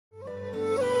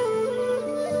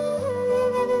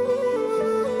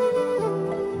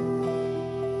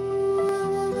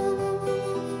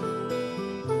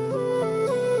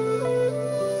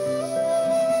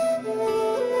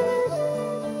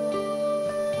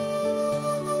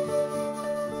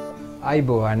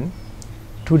Aibowan.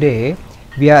 Today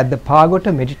we are at the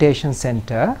Pagota Meditation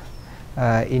Center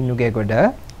in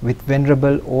Nugegoda with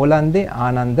Venerable Olande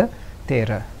Ananda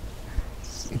Thera.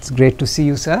 It's great to see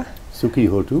you, sir. Sukhi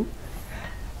Hotu.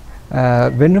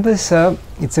 Venerable sir,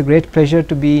 it's a great pleasure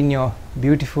to be in your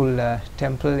beautiful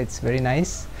temple. It's very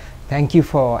nice. Thank you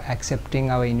for accepting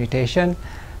our invitation.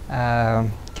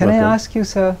 Can I ask you,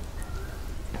 sir?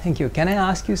 Thank you. Can I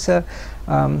ask you, sir,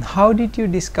 how did you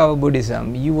discover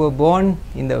Buddhism? You were born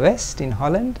in the West, in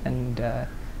Holland, and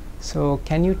so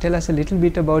can you tell us a little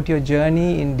bit about your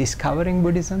journey in discovering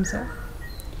Buddhism, sir?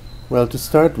 Well, to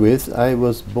start with, I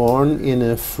was born in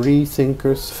a free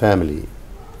thinkers family.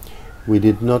 We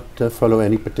did not follow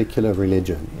any particular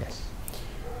religion. Yes.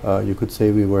 You could say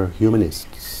we were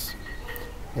humanists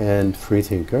and free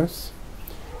thinkers.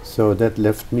 So that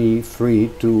left me free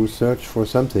to search for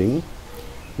something.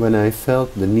 When I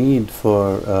felt the need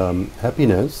for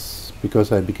happiness,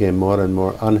 because I became more and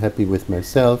more unhappy with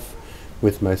myself,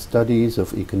 with my studies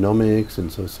of economics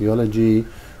and sociology,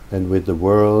 and with the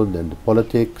world and the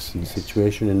politics and the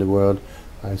situation in the world,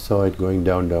 I saw it going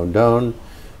down, down, down,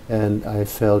 and I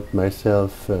felt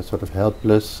myself sort of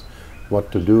helpless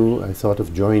what to do. I thought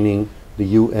of joining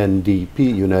the UNDP,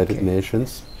 United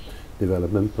Nations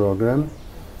Development Program,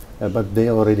 but they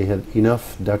already had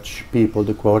enough Dutch people,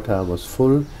 the quota was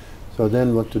full. So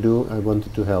then what to do? I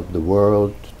wanted to help the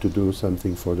world, to do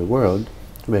something for the world,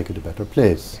 to make it a better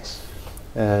place. Yes.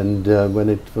 And when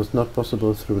it was not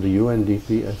possible through the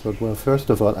UNDP, I thought, well, first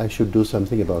of all, I should do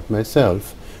something about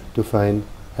myself to find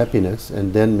happiness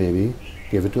and then maybe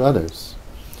give it to others.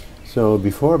 So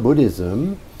before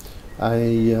Buddhism,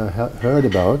 I heard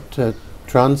about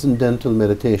Transcendental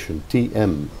Meditation,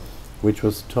 TM, which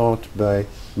was taught by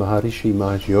Maharishi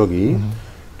Mahesh Yogi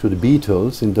to the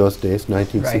Beatles in those days,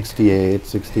 1968,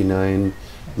 69.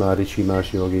 Maharishi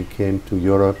Mahesh Yogi came to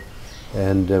Europe,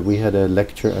 and we had a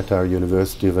lecture at our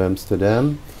University of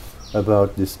Amsterdam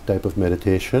about this type of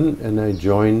meditation, and I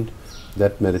joined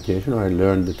that meditation, or I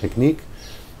learned the technique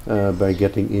by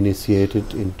getting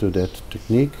initiated into that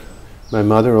technique. My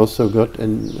mother also got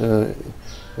the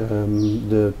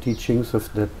teachings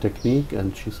of that technique,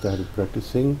 and she started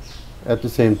practicing at the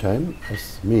same time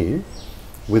as me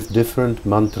with different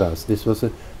mantras. This was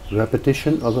a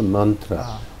repetition of a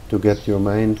mantra to get your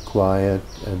mind quiet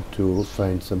and to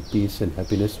find some peace and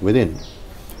happiness within.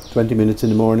 20 minutes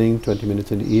in the morning, 20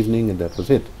 minutes in the evening, and that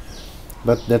was it.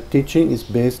 But that teaching is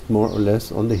based more or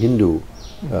less on the Hindu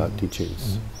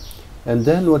teachings. And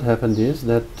then what happened is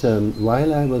that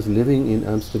while I was living in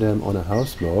Amsterdam on a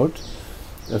houseboat,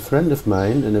 a friend of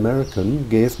mine, an American,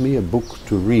 gave me a book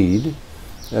to read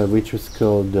which was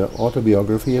called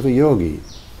Autobiography of a Yogi.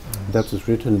 That was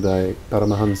written by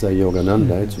Paramahansa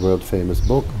Yogananda. It's a world famous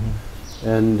book.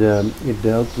 And it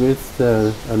dealt with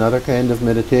another kind of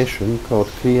meditation called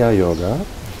Kriya Yoga.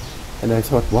 And I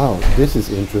thought, wow, this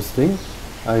is interesting.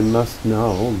 I must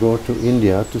now go to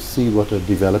India to see what a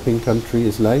developing country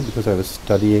is like, because I was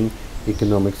studying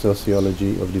economic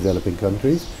sociology of developing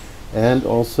countries, and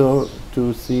also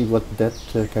to see what that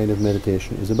kind of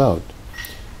meditation is about.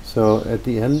 So at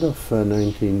the end of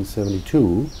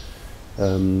 1972,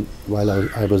 while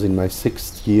I was in my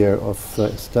 6th year of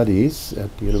studies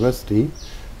at the university,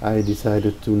 I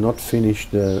decided to not finish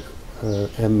the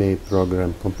MA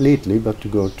program completely, but to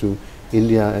go to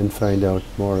India and find out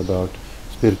more about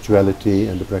spirituality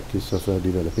and the practice of a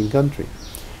developing country.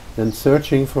 Then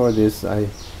searching for this, I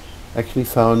actually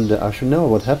found the ashram. No,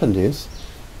 what happened is,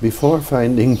 before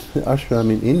finding the ashram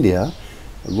in India,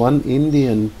 one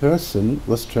Indian person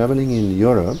was traveling in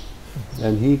Europe,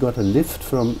 and he got a lift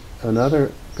from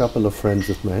another couple of friends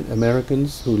of mine,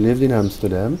 Americans who lived in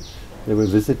Amsterdam. They were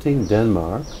visiting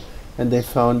Denmark, and they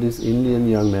found this Indian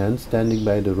young man standing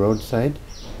by the roadside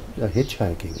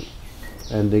hitchhiking.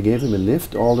 And they gave him a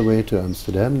lift all the way to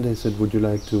Amsterdam, and they said, would you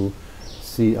like to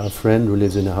see our friend who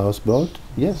lives in a houseboat?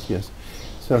 Yes, yes.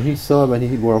 So he saw, when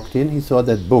he walked in, he saw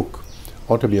that book,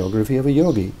 Autobiography of a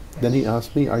Yogi. Then he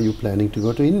asked me, are you planning to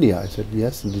go to India? I said,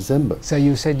 yes, in December. So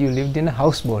you said you lived in a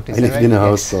houseboat, is that right? I lived in a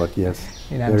houseboat, yes.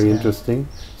 In Very Amsterdam. Interesting.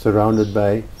 Surrounded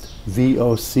by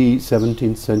VOC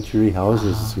 17th century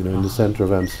houses, you know, in the center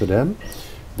of Amsterdam,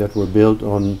 that were built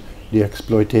on the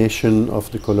exploitation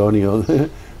of the colonial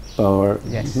power,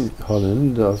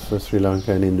 Holland, of Sri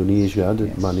Lanka and Indonesia.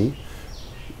 The money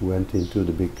went into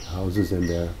the big houses in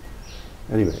there.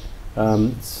 Anyway.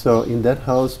 So in that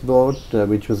houseboat,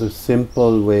 which was a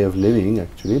simple way of living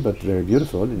actually, but very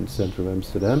beautiful in the center of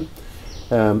Amsterdam,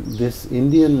 this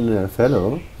Indian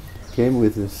fellow came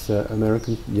with this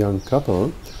American young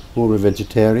couple who were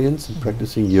vegetarians and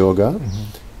practicing yoga,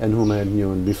 and whom I had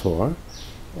known before.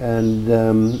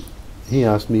 And he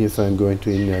asked me if I'm going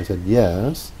to India. I said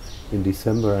yes. In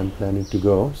December I'm planning to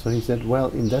go. So he said, well,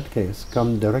 in that case,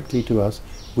 come directly to us.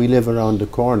 We live around the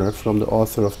corner from the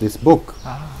author of this book,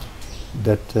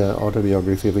 that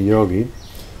autobiography of a yogi.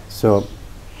 So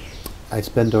I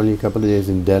spent only a couple of days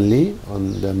in Delhi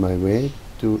on my way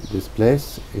to this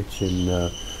place. It's in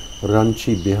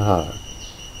Ranchi, Bihar.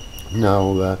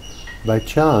 Now, by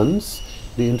chance,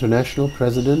 the international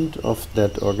president of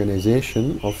that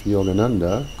organization of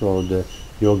Yogananda, called the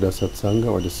Yoga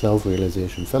Satsanga, or the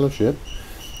Self-Realization Fellowship,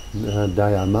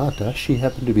 Daya Mata, she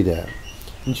happened to be there.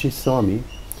 And she saw me.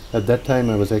 At that time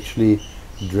I was actually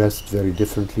dressed very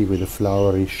differently, with a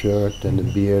flowery shirt and a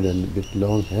beard and a bit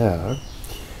long hair.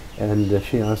 And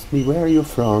she asked me, where are you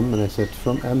from? And I said,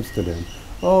 from Amsterdam.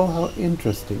 Oh, how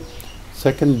interesting.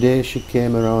 Second day she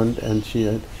came around and she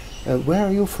said, where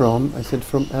are you from? I said,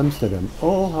 from Amsterdam.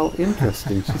 Oh, how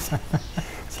interesting, she said.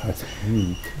 So I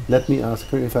said, let me ask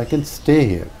her if I can stay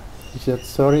here. She said,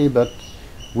 sorry, but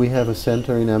we have a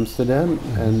center in Amsterdam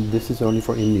and this is only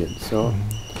for Indians, so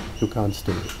you can't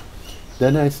stay.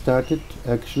 Then I started,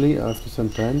 actually, after some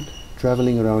time,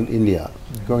 traveling around India,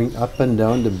 going up and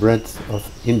down the breadth of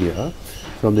India,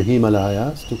 from the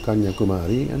Himalayas to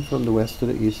Kanyakumari, and from the west to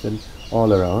the east and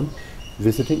all around,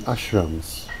 visiting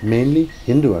ashrams, mainly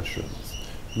Hindu ashrams,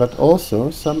 but also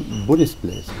some Buddhist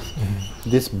places.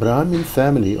 This Brahmin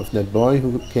family of that boy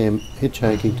who came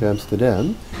hitchhiking to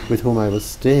Amsterdam, with whom I was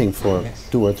staying for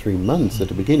 2 or 3 months at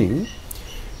the beginning,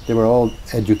 they were all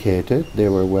educated, they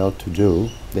were well-to-do,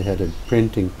 they had a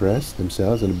printing press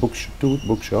themselves and 2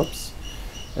 bookshops.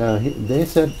 They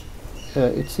said,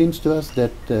 it seems to us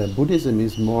that Buddhism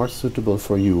is more suitable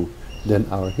for you than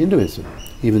our Hinduism,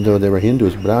 even though they were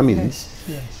Hindus, Brahmins,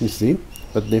 you see,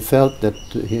 but they felt that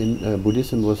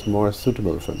Buddhism was more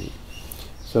suitable for me.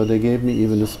 So they gave me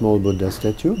even a small Buddha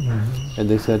statue, and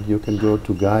they said, you can go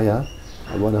to Gaya,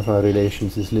 one of our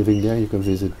relations is living there, you can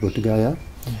visit Buddha Gaya.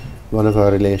 One of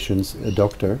our relations, a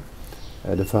doctor,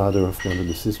 the father of one of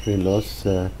the sister-in-laws,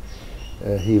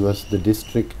 he was the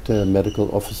district medical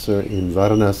officer in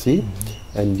Varanasi,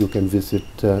 and you can visit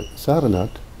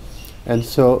Saranath. And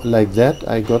so, like that,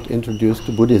 I got introduced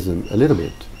to Buddhism a little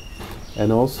bit.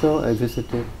 And also, I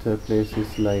visited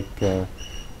places like,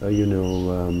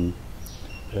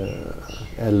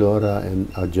 Ellora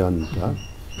and Ajanta,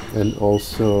 and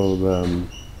also,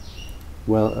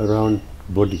 well, around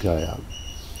Bodh Gaya.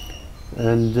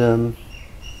 And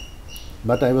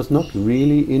but I was not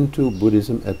really into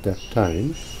Buddhism at that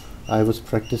time. I was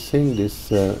practicing this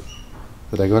that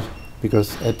I got,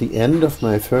 because at the end of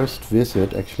my first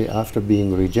visit, actually after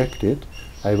being rejected,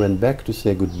 I went back to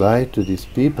say goodbye to these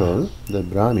people, the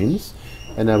Brahmins,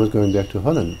 and I was going back to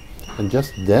Holland. And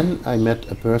just then I met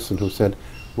a person who said,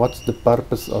 what's the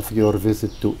purpose of your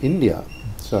visit to India?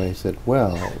 So I said,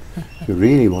 well, if you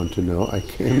really want to know, I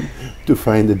came to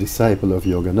find a disciple of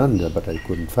Yogananda, but I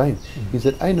couldn't find. He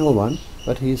said, I know one,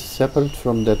 but he's separate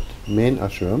from that main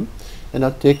ashram, and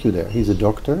I'll take you there. He's a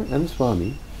doctor and a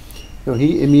Swami. So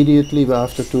he immediately,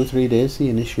 after 2 or 3 days, he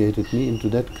initiated me into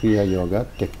that Kriya Yoga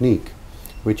technique,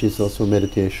 which is also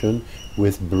meditation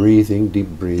with breathing, deep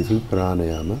breathing,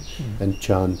 pranayama, and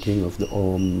chanting of the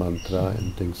Om mantra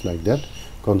and things like that,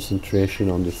 concentration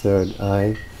on the third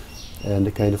eye, and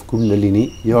a kind of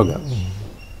Kundalini yoga.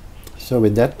 So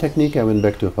with that technique I went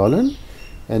back to Holland,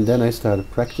 and then I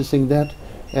started practicing that,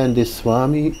 and this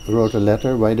Swami wrote a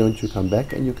letter, why don't you come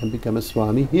back and you can become a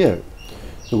Swami here.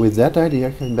 So with that idea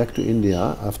I came back to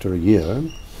India after a year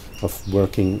of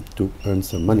working to earn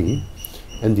some money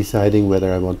and deciding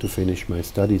whether I want to finish my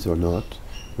studies or not,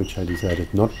 which I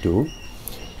decided not to.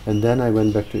 And then I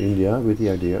went back to India with the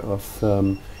idea of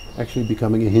actually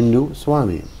becoming a Hindu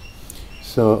Swami.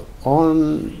 So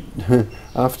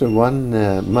after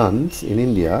 1 month in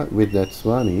India with that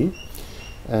Swami,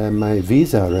 my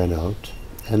visa ran out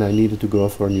and I needed to go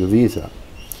for a new visa,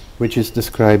 which is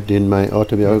described in my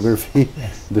autobiography.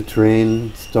 The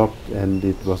train stopped and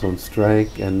it was on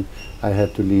strike, and I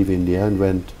had to leave India and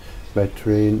went by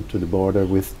train to the border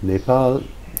with Nepal,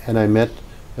 and I met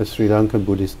a Sri Lankan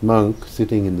Buddhist monk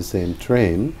sitting in the same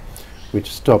train, which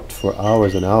stopped for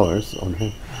hours and hours on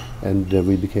him. And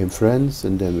we became friends,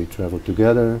 and then we traveled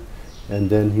together. And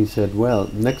then he said, well,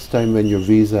 next time when your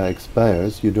visa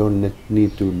expires, you don't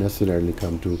need to necessarily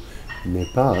come to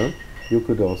Nepal. You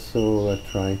could also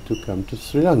try to come to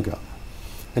Sri Lanka.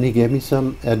 And he gave me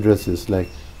some addresses like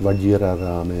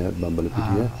Vajirarame,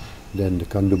 Bambalapitiya, then the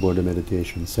Kanduboda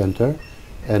Meditation Center,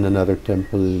 and another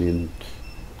temple in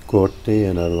Kotte,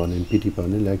 another one in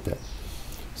Pitipani, like that.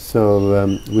 So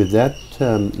with that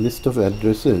list of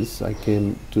addresses, I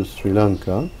came to Sri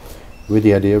Lanka with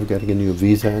the idea of getting a new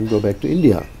visa and go back to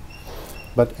India.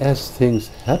 But as things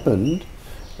happened,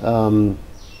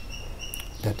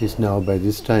 that is now, by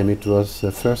this time, it was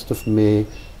 1st of May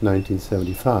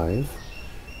 1975,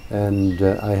 and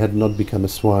I had not become a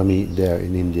Swami there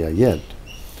in India yet.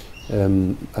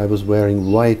 I was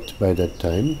wearing white by that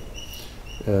time.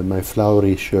 My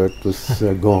flowery shirt was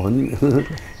gone.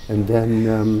 And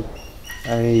then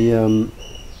I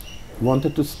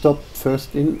wanted to stop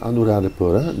first in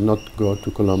Anuradhapura, not go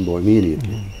to Colombo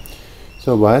immediately.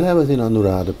 So while I was in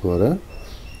Anuradhapura,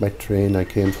 by train I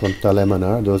came from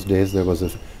Talemanar. Those days there was a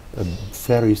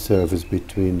ferry service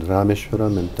between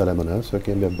Rameshwaram and Talemanar, so I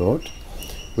came by boat,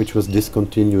 which was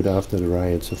discontinued after the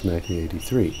riots of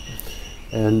 1983.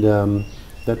 And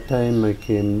that time I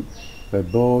came by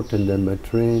boat and then by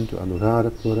train to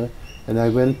Anuradhapura, and I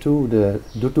went to the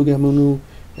Dutugamunu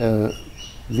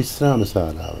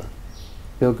Visramasala,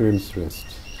 Pilgrim's Rest.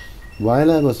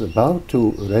 While I was about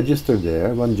to register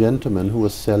there, one gentleman who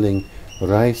was selling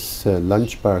rice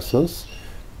lunch parcels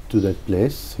to that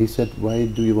place, he said, "Why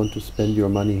do you want to spend your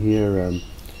money here?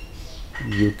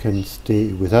 You can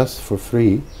stay with us for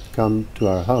free. Come to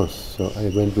our house." So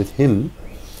I went with him,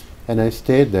 and I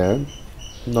stayed there,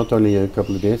 not only a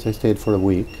couple of days, I stayed for a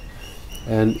week.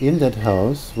 And in that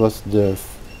house was the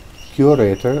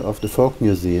curator of the folk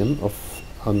museum of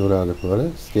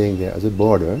Anuradhapura, staying there as a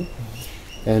boarder.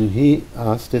 And he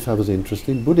asked if I was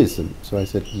interested in Buddhism. So I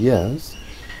said, yes,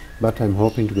 but I'm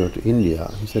hoping to go to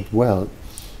India. He said, well,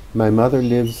 my mother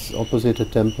lives opposite a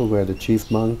temple where the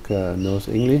chief monk knows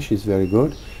English, he's very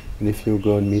good, and if you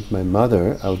go and meet my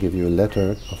mother, I'll give you a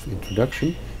letter of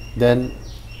introduction, then,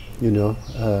 you know,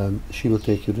 she will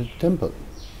take you to the temple.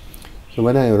 So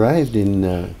when I arrived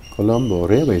in Colombo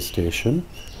railway station,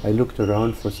 I looked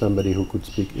around for somebody who could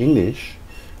speak English.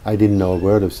 I didn't know a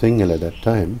word of Sinhala at that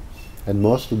time, and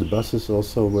most of the buses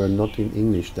also were not in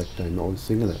English that time, all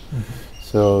Sinhala.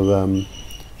 So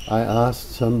I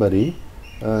asked somebody,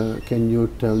 can you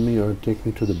tell me or take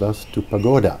me to the bus to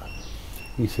Pagoda?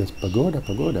 He says, Pagoda,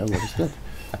 Pagoda, what is that?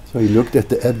 So he looked at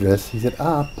the address, he said,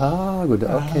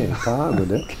 Pagoda, okay,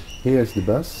 Pagoda, here's the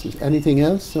bus. Anything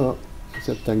else? So I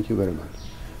said, thank you very much.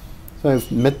 So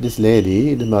I've met this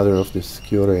lady, the mother of this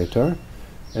curator,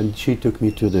 and she took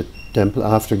me to the temple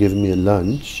after giving me a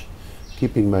lunch,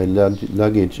 keeping my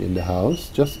luggage in the house,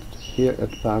 just here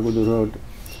at Pagoda Road,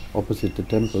 opposite the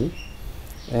temple.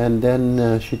 And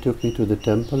then she took me to the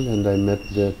temple, and I met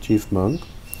the chief monk,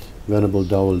 Venerable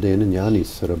Dawalden and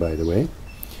Yanisara, by the way.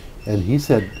 And he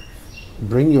said,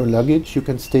 bring your luggage, you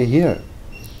can stay here.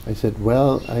 I said,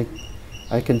 well,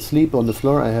 I can sleep on the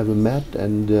floor, I have a mat,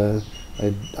 and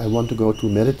I want to go to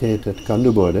meditate at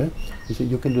Kandubode. He said,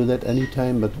 you can do that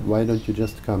anytime, but why don't you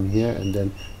just come here, and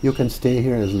then you can stay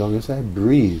here as long as I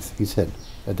breathe, he said,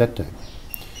 at that time.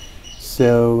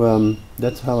 So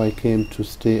that's how I came to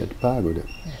stay at Pagoda.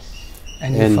 Yes.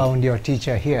 And you found your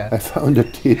teacher here. I found a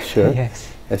teacher.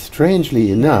 Yes.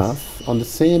 Strangely enough, on the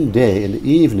same day in the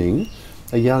evening,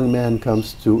 a young man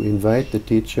comes to invite the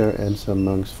teacher and some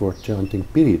monks for chanting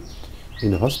Pirit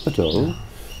in a hospital,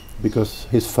 because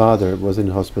his father was in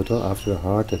hospital after a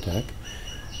heart attack.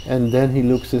 And then he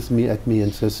looks at me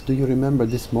and says, do you remember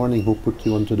this morning who put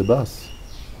you onto the bus?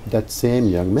 That same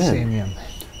young man. Same young man.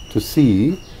 To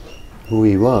see who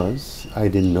he was, I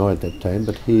didn't know at that time,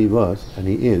 but he was, and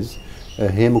he is,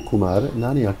 Hemukumar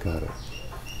Naniakara.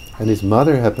 And his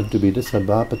mother happened to be the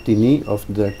Sabhapatini of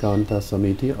the Kanta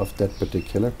Samiti of that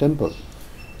particular temple,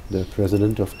 the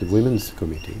president of the women's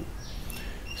committee.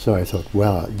 So I thought,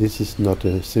 wow, this is not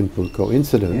a simple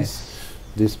coincidence. Yes.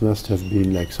 This must have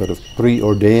been like sort of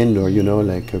preordained, or, you know,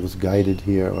 like I was guided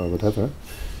here or whatever.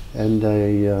 And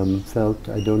I felt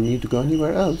I don't need to go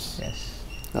anywhere else. Yes.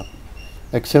 No.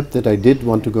 Except that I did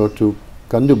want to go to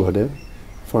Kandubode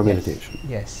for meditation.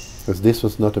 Yes. Because this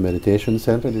was not a meditation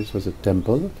center, this was a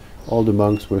temple. All the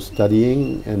monks were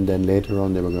studying, and then later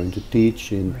on they were going to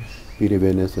teach in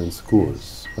Pirivenes and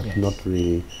schools, but not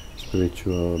really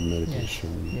spiritual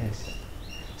meditation. Yes.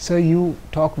 So you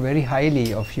talk very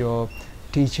highly of your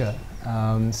teacher.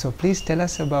 So please tell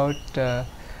us about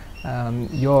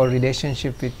your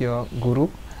relationship with your guru,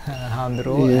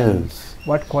 Handro, and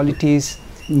what qualities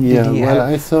did he have? Well,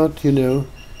 I thought, you know,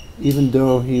 even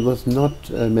though he was not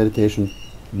a meditation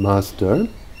master,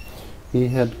 he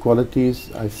had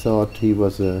qualities. I thought he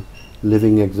was a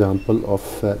living example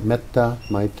of metta,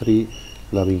 maitri,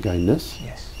 loving kindness.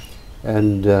 Yes.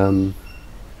 And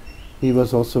he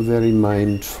was also very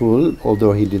mindful,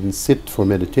 although he didn't sit for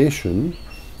meditation,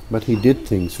 but he did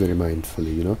things very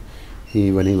mindfully, you know.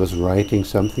 When he was writing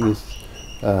something, his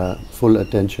full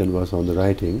attention was on the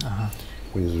writing.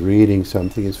 When he was reading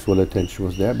something, his full attention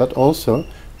was there. But also,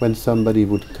 when somebody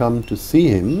would come to see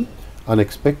him,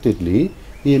 unexpectedly,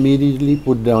 he immediately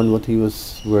put down what he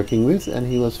was working with, and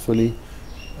he was fully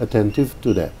attentive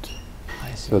to that.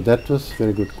 I see. So that was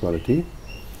very good quality.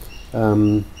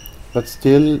 But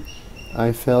still,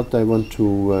 I felt I want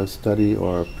to study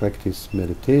or practice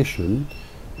meditation,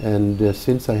 and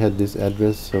since I had this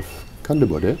address of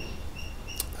Kandabode,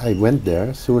 I went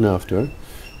there soon after,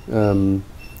 and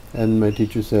my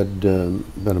teacher said,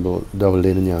 Venerable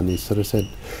Davalenanyani sort of said,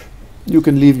 you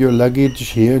can leave your luggage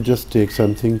here, just take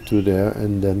something to there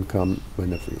and then come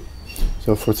whenever you.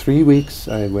 So for 3 weeks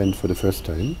I went for the first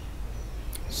time,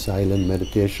 silent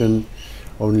meditation,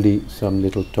 only some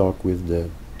little talk with the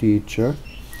teacher,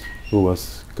 who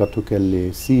was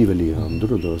Katukelle Sivali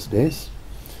Hamduru those days,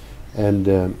 and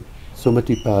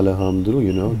Sumatipala Hamduru,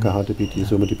 you know, Kahatapiti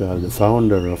Sumatipala, the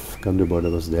founder of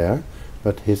Kandabode, was there,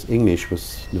 but his English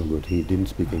was no good, he didn't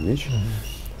speak English.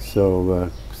 So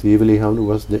Sivali Hamduru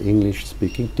was the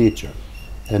English-speaking teacher,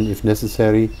 and if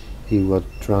necessary he would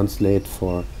translate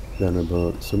for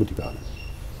Venerable Sumatipala.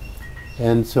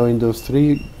 And so in those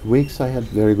 3 weeks I had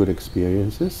very good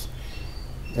experiences,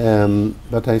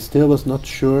 but I still was not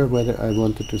sure whether I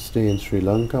wanted to stay in Sri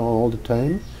Lanka all the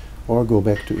time or go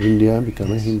back to India and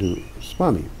become a Hindu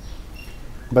Swami.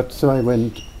 But so I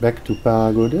went back to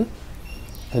Pagoda,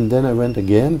 and then I went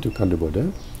again to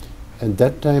Kandabode, and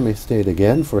that time I stayed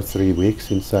again for 3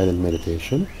 weeks in silent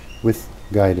meditation with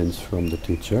guidance from the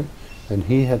teacher, and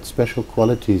he had special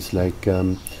qualities like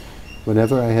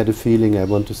whenever I had a feeling I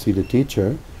want to see the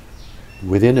teacher,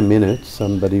 within a minute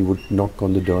somebody would knock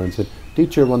on the door and said,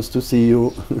 teacher wants to see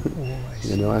you.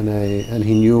 You know, and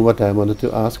he knew what I wanted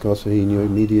to ask also, he knew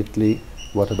immediately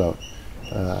what about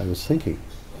I was thinking.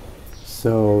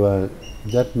 So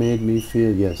that made me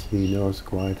feel, yes, he knows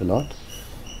quite a lot.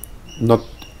 Not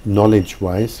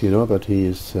knowledge-wise, you know, but he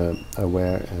is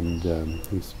aware, and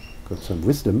he's got some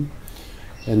wisdom.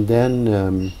 And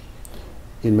then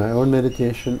in my own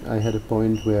meditation I had a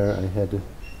point where I had an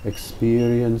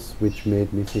experience which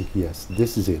made me think, yes,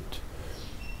 this is it.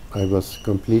 I was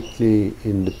completely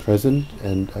in the present,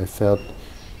 and I felt,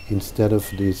 instead of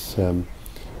this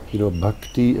you know,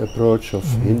 bhakti approach of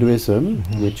Hinduism,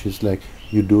 which is like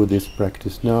you do this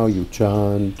practice now, you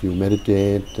chant, you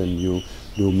meditate, and you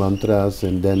do mantras,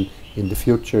 and then in the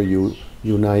future you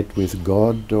unite with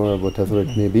God or whatever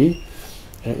it may be.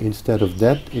 Instead of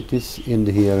that, it is in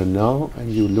the here and now, and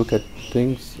you look at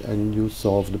things and you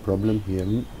solve the problem here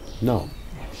and now,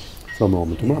 from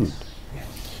moment to moment.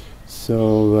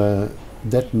 So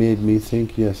that made me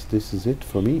think, yes, this is it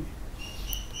for me.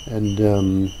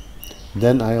 And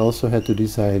then I also had to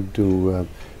decide to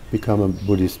become a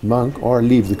Buddhist monk or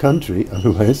leave the country,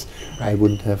 otherwise I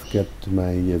wouldn't have got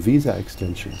my visa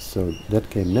extension. So that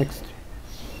came next.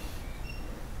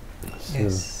 So,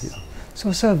 Yes.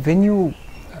 So, sir, when you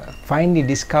finally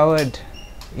discovered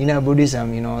inner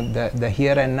Buddhism, you know, the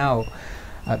here and now,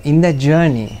 in that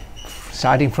journey,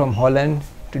 starting from Holland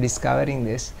to discovering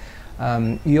this,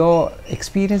 your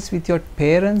experience with your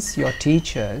parents, your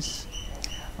teachers,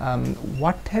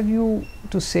 what have you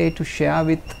to say to share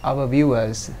with our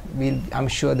viewers? I'm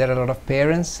sure there are a lot of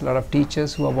parents, a lot of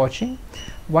teachers who are watching.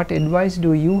 What advice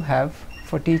do you have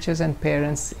for teachers and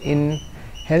parents in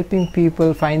helping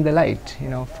people find the light, you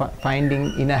know,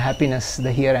 finding inner happiness,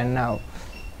 the here and now?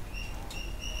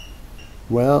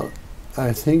 Well,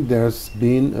 I think there's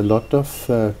been a lot of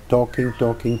talking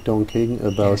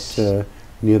about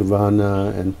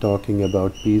nirvana, and talking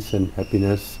about peace and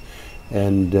happiness,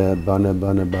 and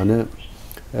bana,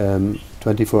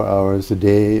 24 hours a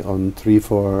day on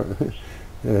 3-4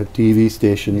 TV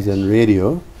stations and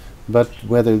radio. But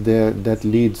whether that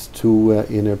leads to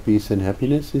inner peace and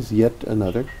happiness is yet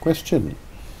another question.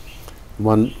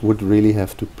 One would really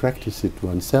have to practice it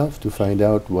oneself to find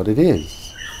out what it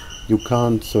is. You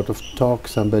can't sort of talk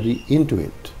somebody into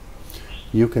it.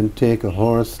 You can take a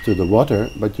horse to the water,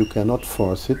 but you cannot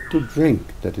force it to drink.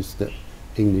 That is the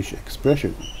English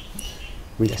expression.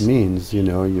 Which means, you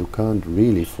know, you can't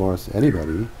really force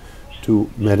anybody to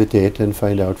meditate and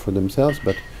find out for themselves,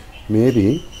 but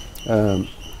maybe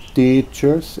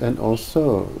teachers, and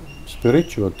also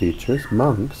spiritual teachers,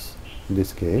 monks in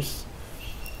this case.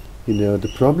 You know, the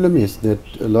problem is that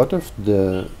a lot of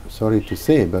the, sorry to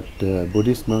say, but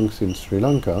Buddhist monks in Sri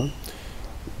Lanka,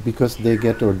 because they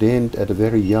get ordained at a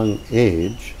very young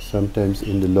age, sometimes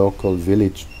in the local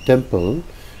village temple,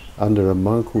 under a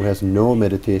monk who has no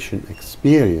meditation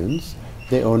experience,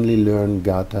 they only learn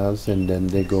gathas, and then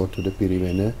they go to the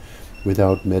Pirivena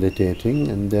without meditating,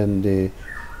 and then they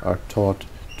are taught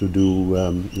to do,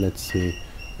 let's say,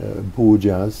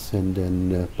 pujas, and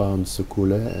then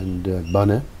pansakula and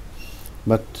bana,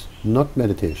 but not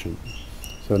meditation.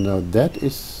 So now that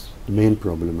is the main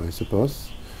problem, I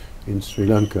suppose, in Sri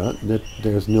Lanka, that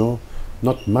there's not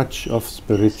much of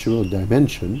spiritual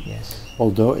dimension,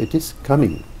 although it is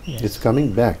coming. It's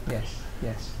coming back.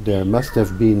 There must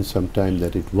have been some time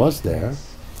that it was there,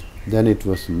 then it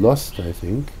was lost, I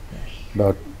think.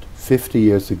 About 50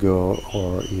 years ago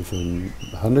or even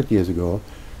 100 years ago,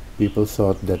 people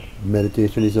thought that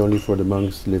meditation is only for the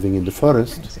monks living in the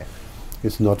forest.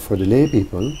 It's not for the lay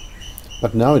people.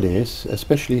 But nowadays,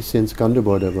 especially since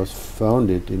Kandabodha was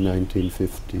founded in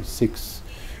 1956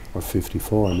 or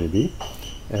 54 maybe,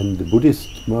 and the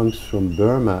Buddhist monks from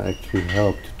Burma actually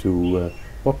helped to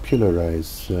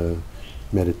popularize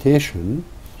meditation.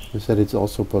 They said it's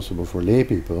also possible for lay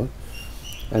people.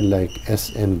 And like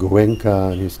S.N.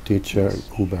 Goenka and his teacher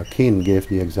Uba Khin gave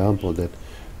the example that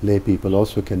lay people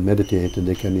also can meditate, and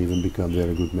they can even become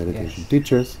very good meditation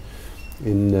teachers.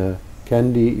 In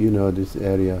Kandy, you know, this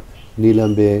area,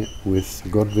 Nilambe with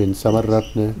Godwin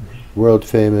Samaratne, world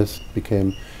famous,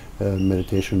 became a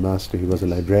meditation master. He was a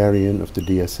librarian of the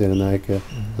Dia Serenayake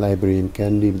library in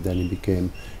Kandy, then he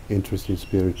became interested in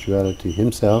spirituality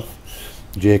himself.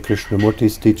 J.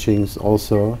 Krishnamurti's teachings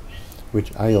also,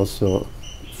 which I also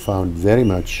found very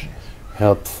much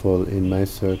helpful in my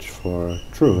search for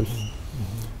truth,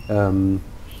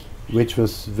 which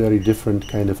was very different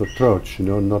kind of approach, you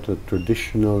know, not a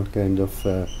traditional kind of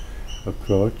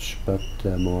approach, but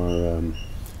more,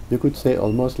 you could say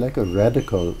almost like a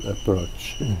radical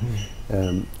approach,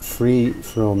 free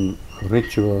from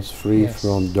rituals, free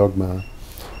from dogma,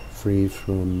 free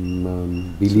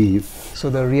from belief.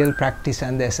 So the real practice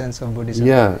and the essence of Buddhism.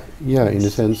 Yeah, in the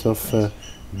sense of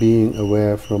being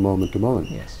aware from moment to moment.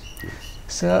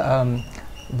 So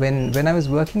when I was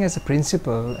working as a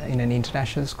principal in an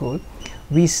international school,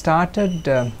 we started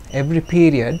every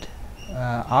period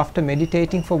after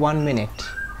meditating for 1 minute.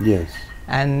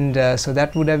 And so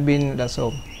that would have been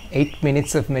 8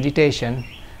 minutes of meditation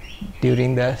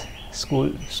during the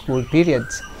school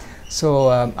periods. So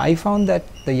I found that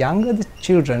the younger the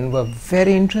children were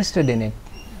very interested in it.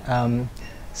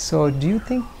 So do you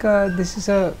think this is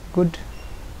a good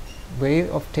way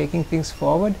of taking things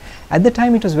forward? At the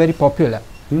time it was very popular.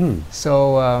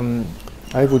 So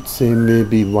I would say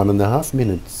maybe 1.5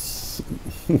 minutes.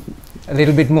 A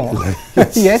little bit more.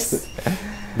 Yes.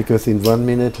 Because in 1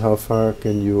 minute, how far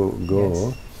can you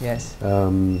go?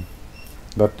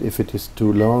 But if it is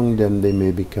too long, then they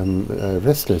may become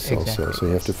restless also. So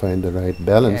you have to find the right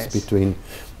balance between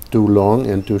too long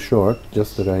and too short,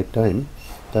 just the right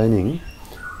timing.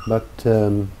 But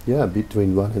yeah,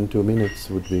 between 1 and 2 minutes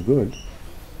would be good.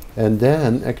 And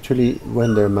then actually,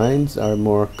 when their minds are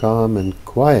more calm and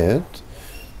quiet,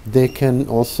 they can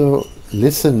also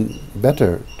listen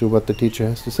better to what the teacher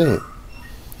has to say,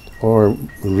 or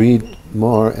read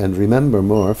more and remember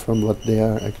more from what they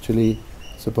are actually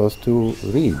supposed to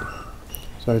read.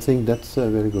 So I think that's a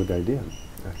very good idea,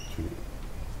 actually.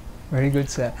 Very good,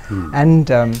 sir.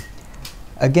 And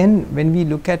again, when we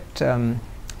look at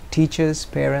teachers,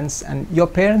 parents, and your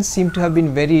parents seem to have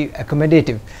been very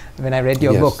accommodative when I read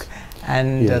your book.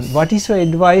 And what is your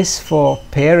advice for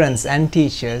parents and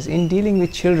teachers in dealing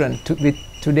with children, with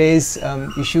today's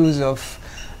issues of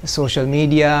social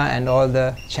media and all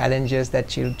the challenges that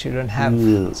children have?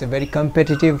 It's a very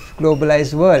competitive,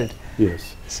 globalized world.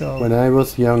 So when I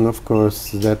was young, of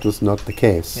course, that was not the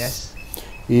case.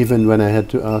 Even when I had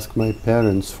to ask my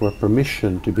parents for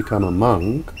permission to become a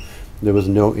monk, there was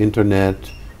no internet.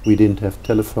 We didn't have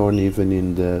telephone even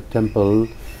in the temple,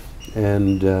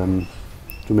 and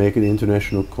to make an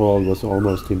international call was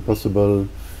almost impossible.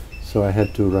 So I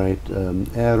had to write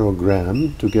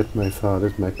aerogram to get my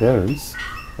parents,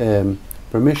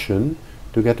 permission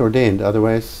to get ordained.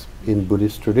 Otherwise, in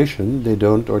Buddhist tradition, they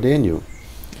don't ordain you.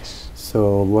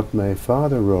 So what my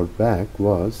father wrote back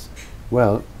was,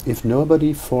 well, if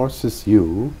nobody forces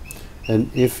you, and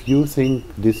if you think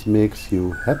this makes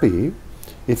you happy,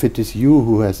 if it is you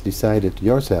who has decided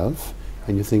yourself,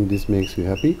 and you think this makes you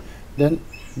happy, then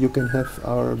you can have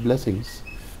our blessings.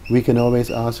 We can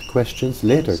always ask questions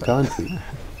later, can't we?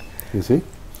 You see?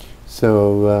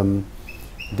 So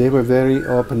they were very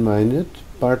open-minded,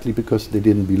 partly because they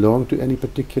didn't belong to any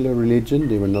particular religion.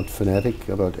 They were not fanatic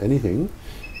about anything,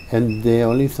 and they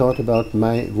only thought about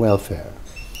my welfare.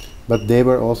 But they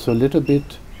were also a little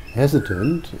bit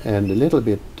hesitant and a little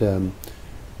bit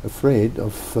afraid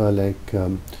of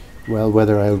well,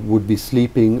 whether I would be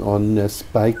sleeping on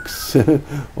spikes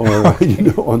or you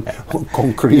know, on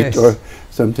concrete or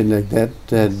something like that.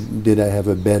 Did I have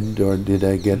a bed, or did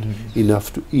I get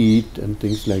enough to eat, and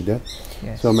things like that.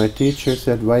 So my teacher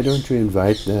said, why don't you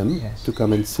invite them to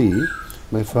come and see,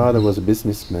 My father was a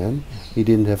businessman. He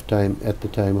didn't have time at the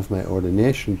time of my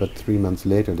ordination, but 3 months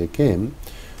later they came.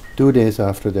 2 days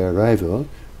after their arrival,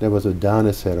 there was a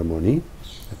dana ceremony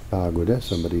at Pagoda,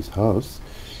 somebody's house,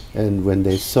 and when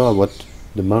they saw what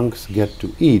the monks get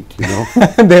to eat, you know,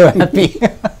 they were happy.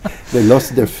 they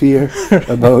lost their fear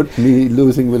about me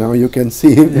losing. Now you can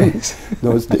see Yes.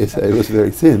 those days I was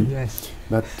very thin. Yes.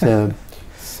 But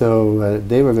so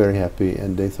they were very happy,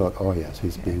 and they thought, oh yes,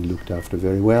 he's being looked after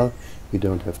very well. We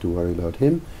don't have to worry about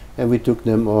him. And we took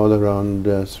them all around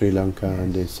Sri Lanka,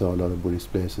 and they saw a lot of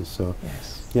Buddhist places. So,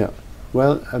 Yes. yeah.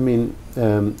 Well, I mean,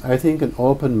 I think an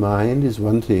open mind is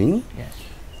one thing, Yes.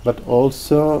 but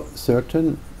also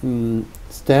certain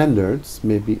standards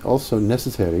may be also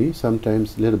necessary,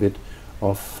 sometimes a little bit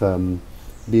of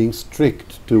being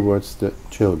strict towards the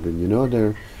children. You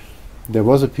know, there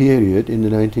was a period in the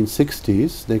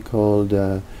 1960s, they called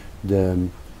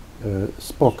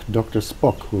Spock, Dr.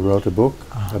 Spock, who wrote a book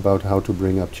about how to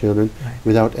bring up children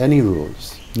without any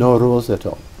rules, no rules at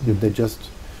all. They just,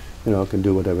 you know, can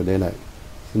do whatever they like.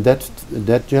 And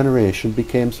that generation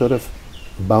became sort of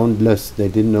boundless. They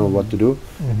didn't know what to do,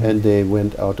 and they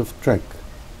went out of track,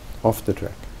 off the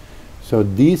track. So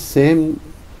these same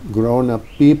grown-up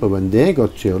people, when they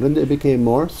got children, they became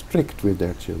more strict with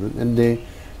their children, and they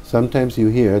sometimes you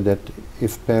hear that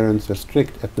if parents are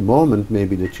strict at the moment,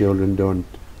 maybe the children don't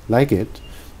like it,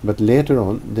 but later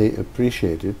on they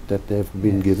appreciate it, that they've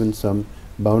been given some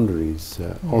boundaries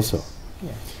also.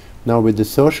 Yes. Now with the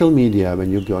social media,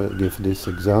 when you give this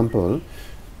example,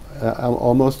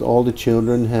 almost all the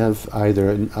children have either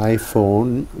an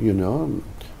iPhone, you know,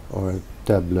 or a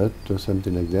tablet or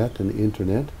something like that, and the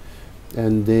internet,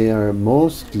 and they are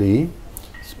mostly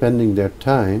spending their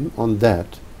time on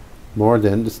that more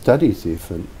than the studies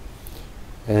even.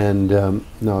 And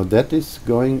now that is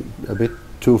going a bit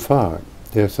too far.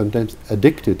 They are sometimes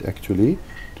addicted actually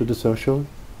to the social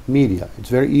media. It's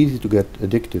very easy to get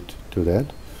addicted to that.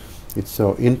 It's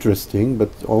so interesting, but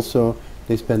also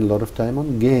they spend a lot of time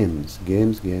on games,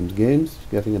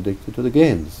 getting addicted to the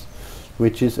games,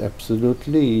 which is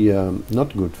absolutely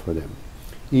not good for them.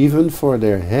 Even for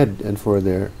their head and for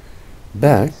their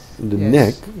back, the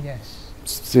neck,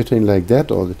 sitting like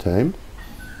that all the time,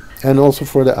 and also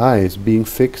for the eyes, being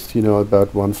fixed, you know,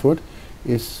 about 1 foot,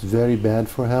 is very bad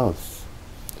for health,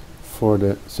 for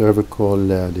the cervical,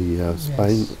 the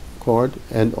spine cord,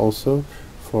 and also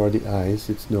for the eyes.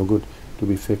 It's no good to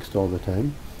be fixed all the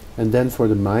time. And then for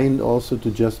the mind also to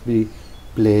just be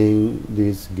playing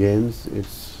these games.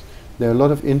 There are a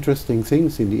lot of interesting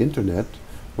things in the internet.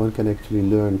 One can actually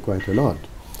learn quite a lot.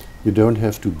 You don't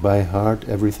have to by heart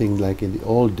everything like in the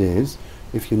old days.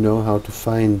 If you know how to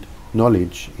find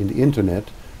knowledge in the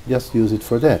internet, just use it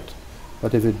for that.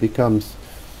 But if it becomes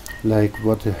like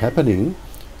what is happening,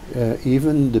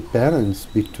 even the parents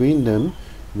between them,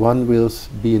 one will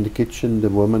be in the kitchen, the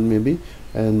woman maybe,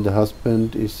 and the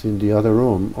husband is in the other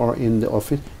room or in the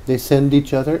office. They send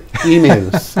each other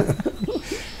emails,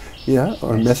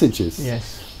 or messages.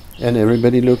 And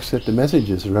everybody looks at the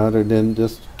messages rather than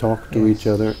just talk to each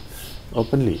other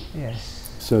openly.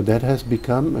 So that has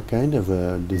become a kind of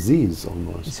a disease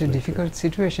almost. It's a difficult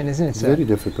situation, isn't it, sir? Very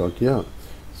difficult, yeah.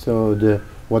 So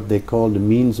what they call the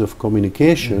means of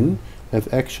communication have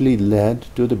actually led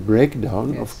to the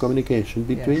breakdown of communication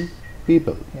between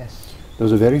people. There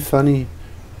was a very funny,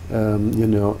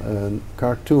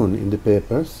 cartoon in the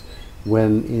papers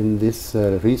when in this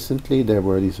recently there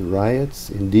were these riots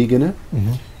in Digene,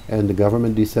 and the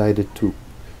government decided to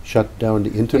shut down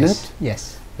the internet.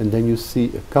 And then you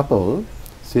see a couple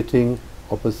sitting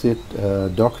opposite a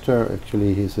doctor,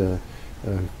 actually he's a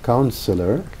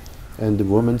counselor, and the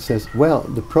woman says, well,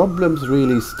 the problems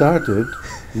really started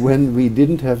when we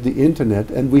didn't have the internet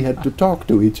and we had to talk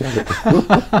to each other.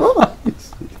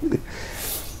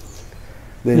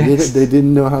 They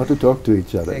didn't know how to talk to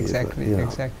each other. Exactly.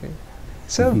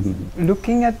 So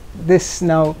looking at this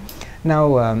now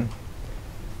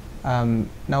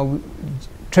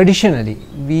traditionally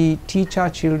we teach our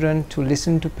children to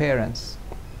listen to parents.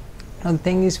 And the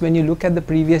thing is, when you look at the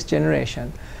previous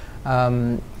generation,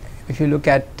 if you look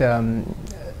at the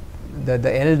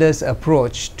elders'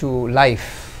 approach to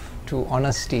life, to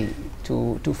honesty,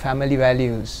 to family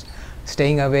values,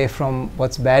 staying away from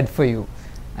what's bad for you,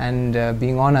 and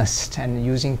being honest and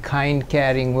using kind,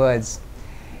 caring words.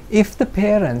 If the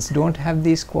parents don't have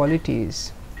these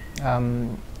qualities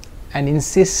and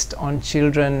insist on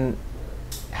children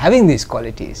having these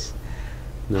qualities,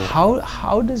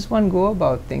 how does one go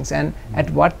about things, and at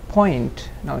what point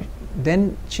now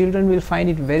then children will find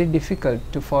it very difficult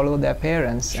to follow their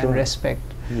parents and respect.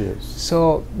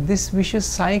 So this vicious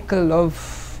cycle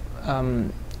of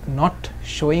not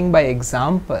showing by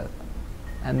example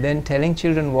and then telling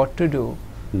children what to do.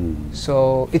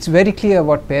 So it's very clear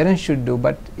what parents should do,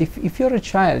 but if you're a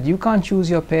child, you can't choose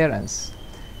your parents,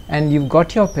 and you've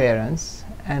got your parents,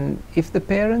 and if the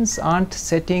parents aren't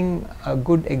setting a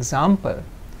good example,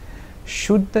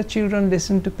 should the children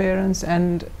listen to parents,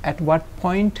 and at what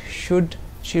point should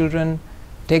children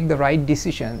take the right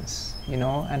decisions, you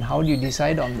know, and how do you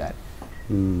decide on that?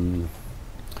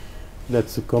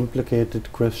 That's a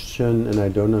complicated question, and I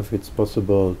don't know if it's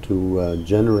possible to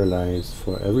generalize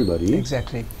for everybody.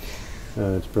 Exactly.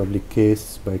 It's probably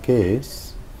case by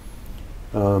case,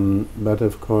 but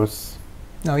of course.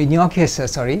 Now, in your case,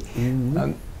 sorry,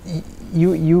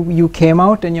 you came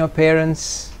out and your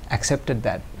parents accepted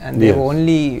that, and they were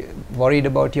only worried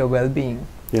about your well-being.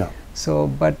 Yeah. So,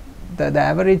 but the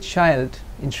average child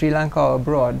in Sri Lanka or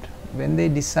abroad, when they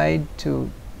decide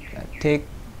to take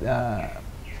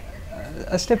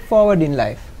a step forward in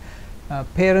life,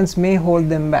 parents may hold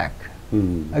them back.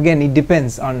 Again, it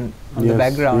depends on the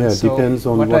background. Yeah, it so depends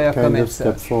on what kind of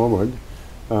step sir? forward.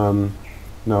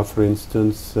 Now, for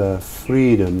instance,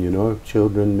 freedom, you know,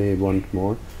 children may want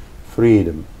more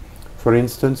freedom. For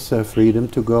instance, freedom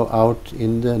to go out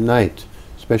in the night,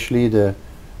 especially the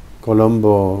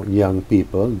Colombo young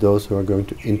people, those who are going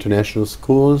to international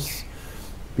schools,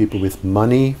 people with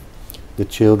money. The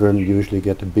children usually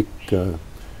get a big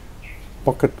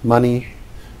pocket money.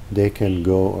 They can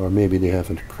go, or maybe they have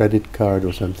a credit card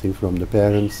or something from the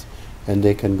parents, and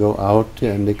they can go out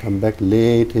and they come back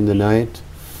late in the night,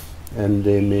 and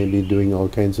they may be doing all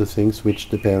kinds of things which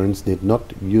the parents did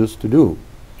not used to do.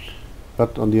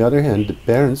 But on the other hand, the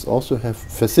parents also have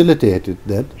facilitated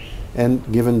that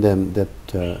and given them that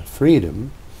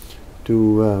freedom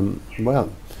to, well,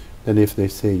 then if they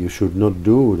say you should not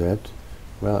do that,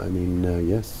 well, I mean,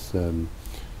 yes,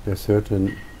 there are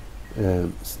certain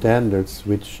standards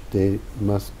which they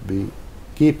must be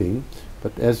keeping,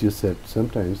 but as you said,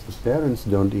 sometimes the parents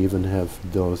don't even have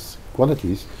those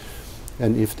qualities,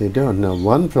 and if they don't, now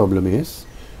one problem is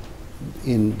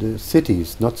in the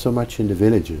cities, not so much in the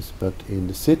villages, but in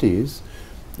the cities,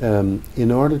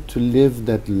 in order to live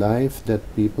that life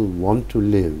that people want to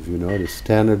live, you know, the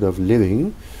standard of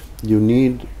living, you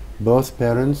need both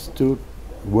parents to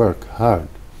work hard.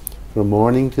 From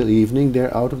morning till evening,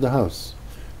 they're out of the house.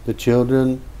 The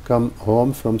children come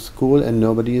home from school and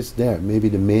nobody is there. Maybe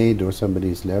the maid or somebody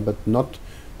is there, but not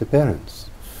the parents.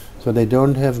 So they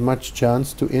don't have much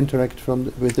chance to interact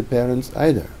with the parents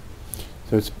either.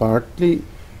 So it's partly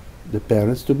the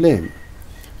parents to blame.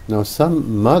 Now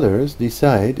some mothers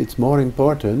decide it's more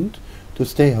important to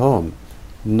stay home,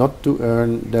 not to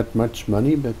earn that much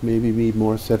money, but maybe be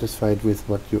more satisfied with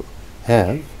what you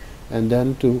have, and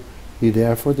then to be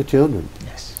there for the children.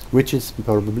 Yes. Which is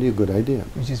probably a good idea.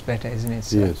 Which is better, isn't it,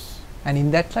 sir? Yes. And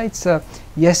in that light, sir,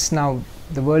 yes, now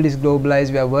the world is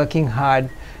globalized, we are working hard.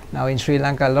 Now in Sri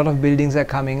Lanka, a lot of buildings are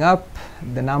coming up.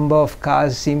 The number of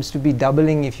cars seems to be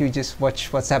doubling if you just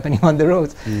watch what's happening on the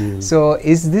roads. So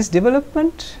is this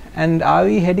development, and are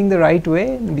we heading the right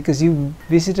way? Because you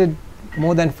visited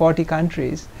more than 40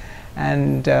 countries,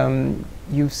 and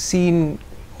you've seen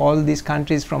all these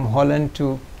countries from Holland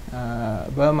to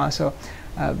Burma. So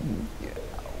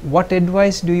what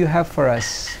advice do you have for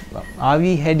us? Are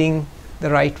we heading the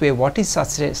right way? What is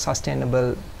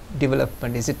sustainable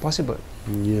development? Is it possible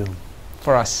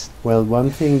for us? Well, one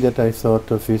thing that I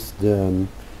thought of is the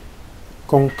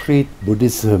concrete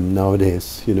Buddhism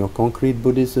nowadays. You know, concrete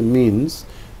Buddhism means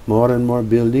more and more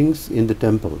buildings in the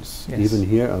temples. Yes. Even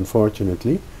here,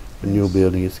 unfortunately, a new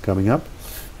building is coming up,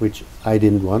 which I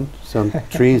didn't want. Some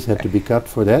trees had to be cut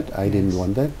for that. I didn't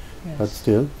want that, but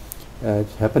still,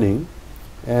 it's happening.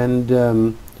 And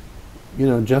you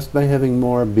know, just by having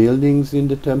more buildings in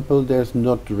the temple, there's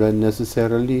not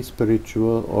necessarily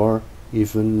spiritual or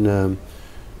even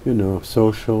you know,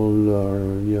 social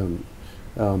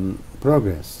or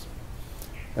progress.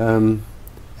 And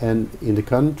in the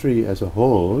country as a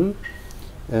whole,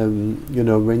 you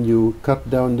know, when you cut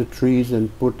down the trees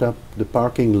and put up the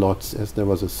parking lots, as there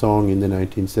was a song in the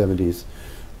 1970s,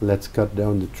 let's cut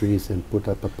down the trees and put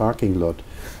up a parking lot.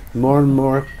 More and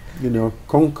more, you know,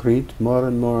 concrete, more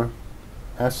and more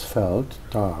asphalt,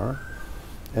 tar,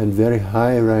 and very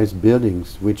high-rise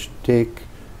buildings which take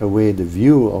away the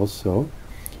view also,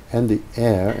 and the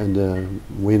air and the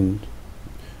wind,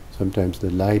 sometimes the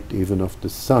light even of the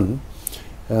sun.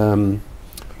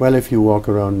 Well, if you walk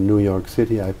around New York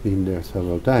City, I've been there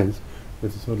several times,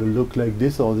 it sort of look like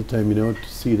this all the time, you know, to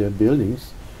see their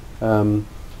buildings.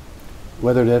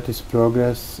 Whether that is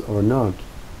progress or not,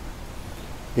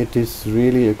 it is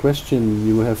really a question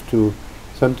you have to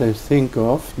sometimes think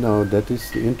of. Now, that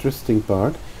is the interesting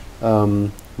part.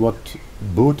 what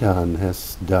Bhutan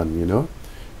has done, you know.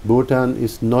 Bhutan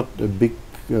is not a big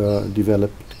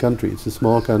developed country. It's a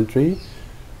small country,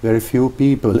 very few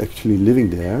people actually living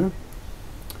there,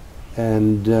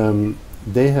 and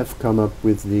they have come up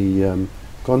with the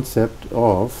concept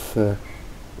of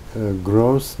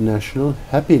gross national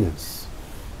happiness.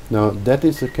 Now that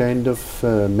is a kind of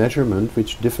measurement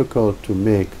which is difficult to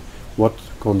make, what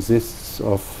consists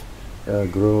of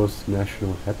gross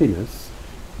national happiness,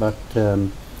 but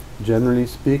generally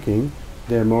speaking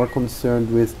they're more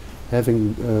concerned with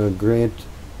having great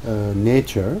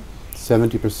nature,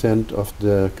 70% of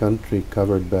the country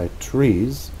covered by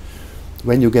trees.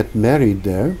 When you get married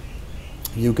there,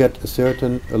 you get a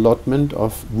certain allotment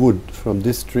of wood, from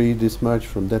this tree this much,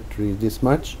 from that tree this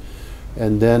much,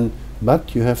 and then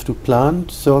but you have to plant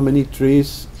so many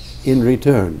trees in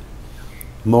return,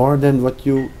 more than what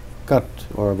you cut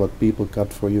or what people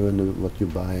cut for you and what you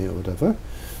buy or whatever.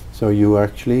 So you are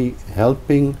actually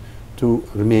helping to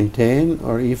maintain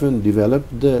or even develop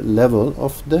the level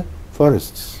of the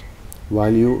forests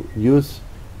while you use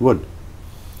wood.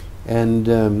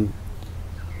 And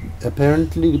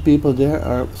apparently the people there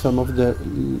are some of the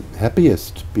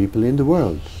happiest people in the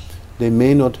world. They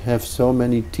may not have so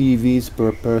many TVs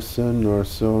per person or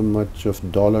so much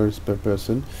of dollars per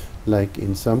person like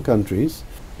in some countries.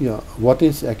 Yeah, what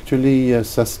is actually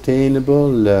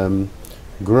sustainable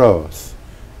growth?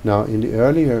 Now in the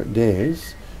earlier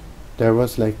days there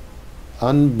was like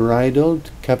unbridled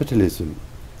capitalism.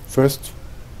 First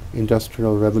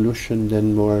industrial revolution,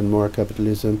 then more and more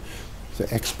capitalism.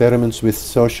 The experiments with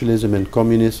socialism and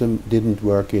communism didn't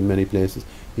work in many places.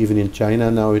 Even in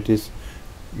China now it is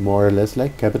more or less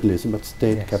like capitalism, but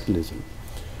state capitalism.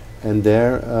 And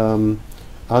they're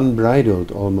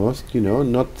unbridled almost, you know,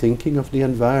 not thinking of the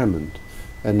environment.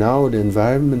 And now the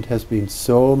environment has been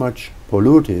so much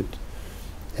polluted,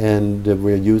 and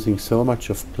we're using so much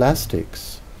of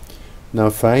plastics. Now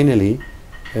finally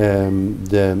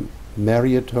the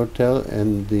Marriott Hotel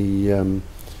and the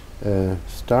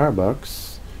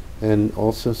Starbucks and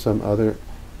also some other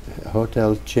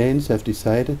hotel chains have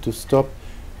decided to stop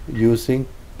using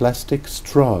plastic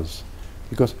straws,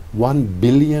 because 1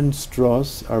 billion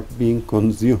straws are being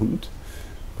consumed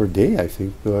per day, I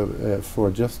think, for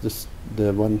just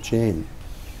the one chain.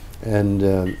 And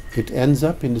it ends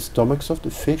up in the stomachs of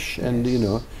the fish and you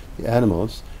know, the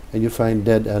animals, and you find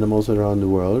dead animals around the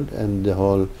world, and the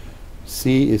whole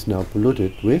sea is now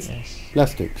polluted with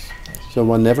plastics. So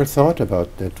one never thought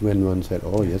about that when one said,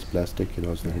 oh yes, plastic, you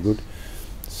know, it's very good.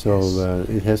 So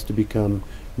it has to become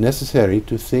necessary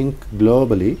to think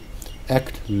globally,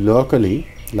 act locally,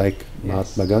 like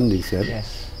Mahatma Gandhi said,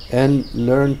 and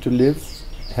learn to live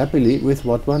happily with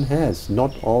what one has,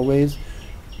 not always,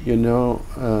 you know,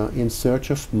 in search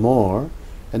of more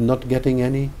and not getting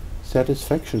any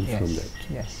satisfaction from that.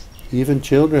 Even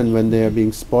children, when they are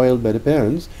being spoiled by the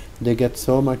parents, they get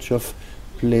so much of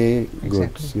play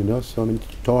goods, you know, so many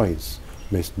toys,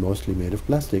 mostly made of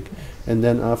plastic, and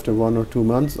then after 1 or 2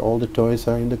 months all the toys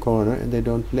are in the corner and they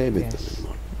don't play with them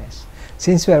anymore.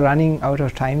 Since we are running out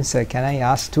of time, sir, can I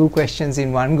ask 2 questions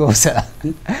in one go, sir?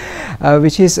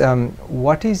 Which is,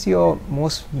 what is your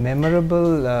most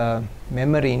memorable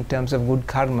memory in terms of good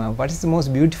karma? What is the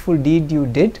most beautiful deed you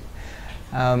did?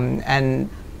 And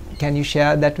can you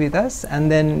share that with us?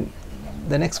 And then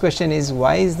the next question is,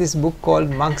 why is this book called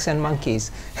Monks and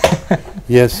Monkeys?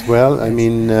 Yes, well, I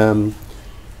mean,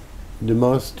 the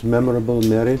most memorable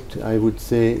merit, I would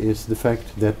say, is the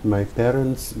fact that my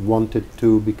parents wanted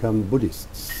to become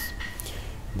Buddhists.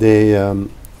 They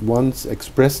once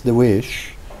expressed the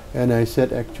wish, and I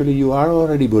said, actually, you are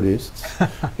already Buddhists.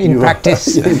 In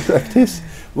practice. In practice.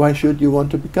 Why should you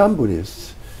want to become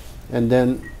Buddhists? And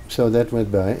then, so that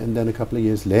went by, and then a couple of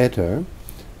years later,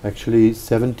 actually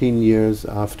 17 years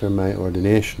after my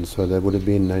ordination, so that would have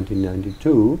been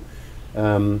 1992,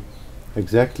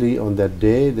 exactly on that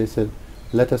day they said,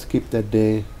 let us keep that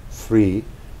day free,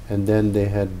 and then they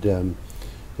had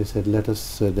they said, let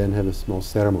us then have a small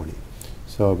ceremony.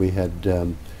 So we had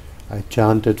I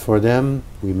chanted for them,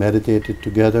 we meditated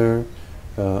together,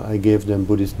 I gave them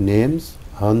Buddhist names,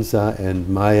 Hansa and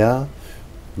Maya.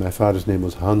 My father's name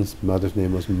was Hans, mother's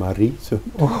name was Marie, so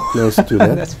close to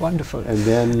that. That's wonderful. And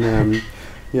then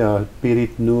yeah,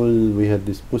 Pirit Nul, we had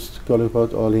this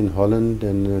Pustkolopot all in Holland,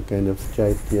 and kind of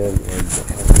Chaitya.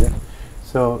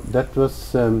 So that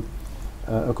was,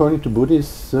 according to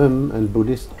Buddhism and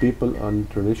Buddhist people and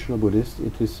traditional Buddhists,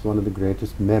 it is one of the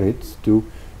greatest merits to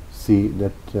see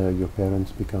that your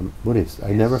parents become Buddhists.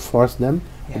 I never forced them,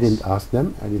 I didn't ask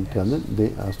them, I didn't tell them,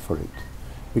 they asked for it.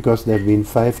 Because they've been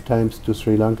 5 times to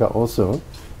Sri Lanka also,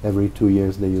 every 2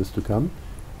 years they used to come,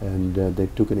 and they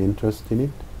took an interest in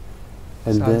it.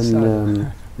 And Sadhu, then,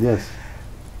 sadhu. yes,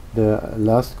 the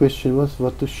last question was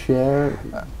what to share.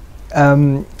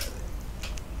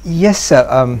 Yes,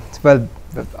 sir. Well,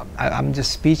 I'm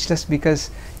just speechless because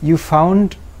you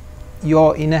found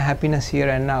your inner happiness here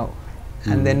and now.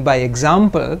 And then by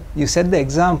example, you set the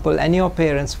example and your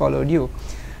parents followed you.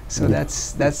 So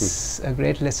that's a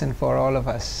great lesson for all of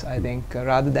us, I think,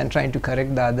 rather than trying to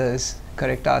correct the others,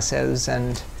 correct ourselves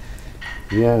and...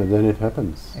 Yeah, then it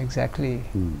happens. Exactly.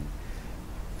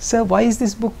 Sir, why is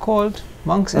this book called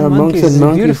Monks and Monks Monkeys? and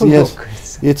Monkeys, It's a beautiful yes. book.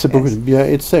 It's a book, yeah,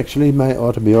 it's actually my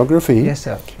autobiography. Yes,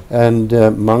 sir. And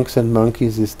Monks and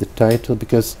Monkeys is the title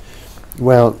because,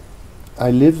 well, I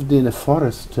lived in a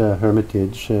forest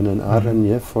hermitage in an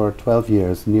aranya for 12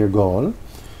 years near Gaul.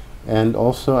 And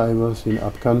also I was in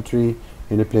upcountry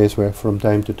in a place where from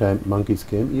time to time monkeys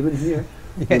came. Even here,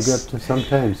 Yes. you got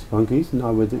sometimes monkeys,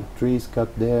 now with the trees cut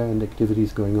there and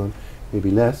activities going on, maybe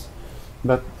less.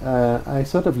 But I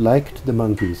sort of liked the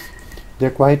monkeys. They're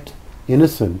quite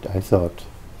innocent, I thought.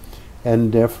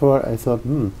 And therefore I thought,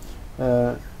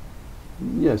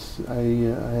 yes, I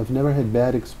have never had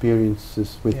bad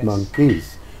experiences with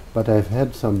monkeys, but I've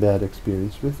had some bad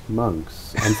experience with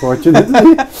monks,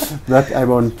 unfortunately. But I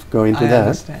won't go into that.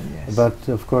 Understand, yes. But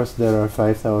of course there are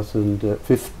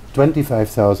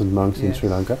 25,000 monks in Sri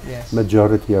Lanka. Yes.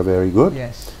 Majority are very good,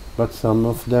 Yes. but some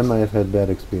of them I have had bad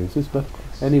experiences. But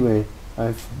anyway,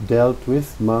 I've dealt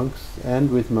with monks and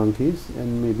with monkeys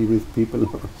and maybe with people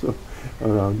also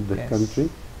around the country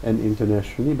and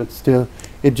internationally, but still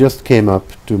it just came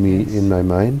up to me in my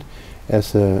mind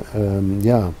as a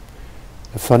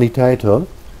funny title.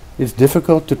 It's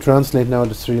difficult to translate now.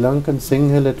 The Sri Lankan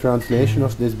Sinhala translation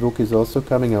of this book is also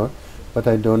coming out, but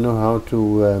I don't know how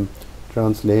to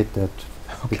translate that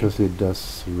because it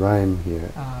does rhyme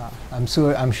here. I'm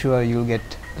sure you'll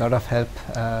get a lot of help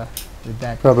with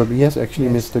that. Probably, yes. Actually,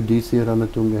 Mr. D.C.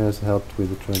 Ramatunga has helped with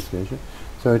the translation.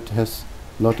 So it has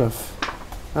a lot of...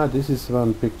 this is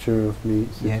one picture of me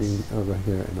sitting over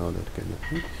here and all that kind of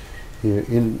thing. Here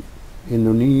in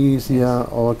Indonesia,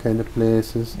 all kind of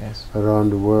places around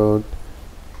the world.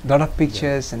 A lot of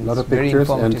pictures and lot of very pictures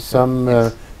informative. and some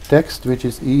text which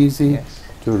is easy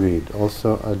to read.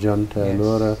 Also Ajanta,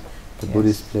 Ellora, the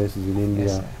Buddhist places in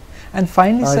India. And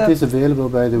finally, sir, it is available,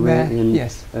 by the way, in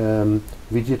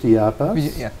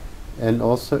Vijayatiyapas and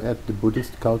also at the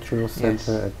Buddhist Cultural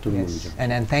Center at Tunmulja.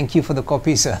 And thank you for the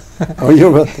copy, sir. Oh, you're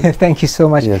welcome. Thank you so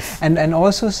much. Yes. And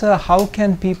also, sir, how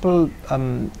can people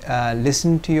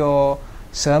listen to your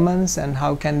sermons and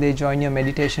how can they join your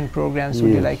meditation programs?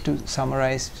 Would you like to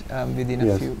summarize within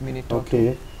a few minutes?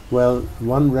 Okay. Well,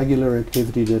 one regular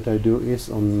activity that I do is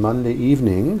on Monday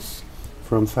evenings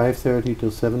from 5:30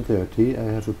 to 7:30. I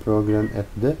have a program at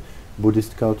the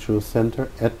Buddhist Cultural Center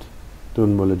at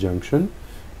Tunmula Junction.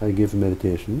 I give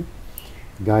meditation,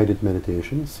 guided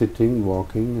meditation, sitting,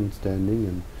 walking and standing,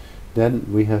 and then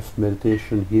we have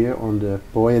meditation here on the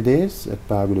Poya days at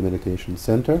Pagoda Meditation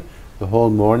Center. The whole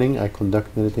morning I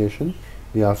conduct meditation.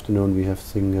 The afternoon we have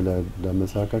Sinhala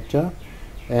Dhammasakaccha,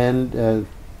 and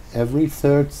every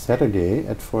third Saturday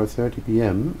at 4:30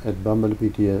 p.m. at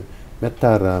Bambalapitiya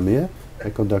Mettaramaya I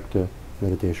conduct a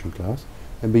meditation class.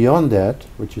 And beyond that,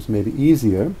 which is maybe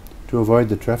easier to avoid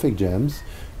the traffic jams,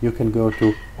 you can go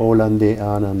to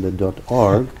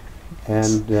olandeananda.org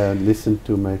and listen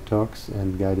to my talks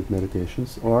and guided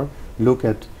meditations, or look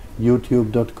at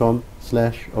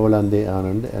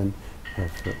youtube.com/olandeananda and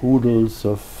have oodles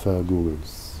of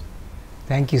Googles.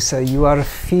 Thank you, sir. You are a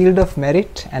field of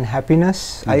merit and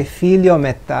happiness. I feel your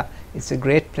metta. It's a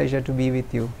great pleasure to be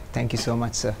with you. Thank you so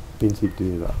much, sir.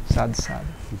 Sadhu, sadhu.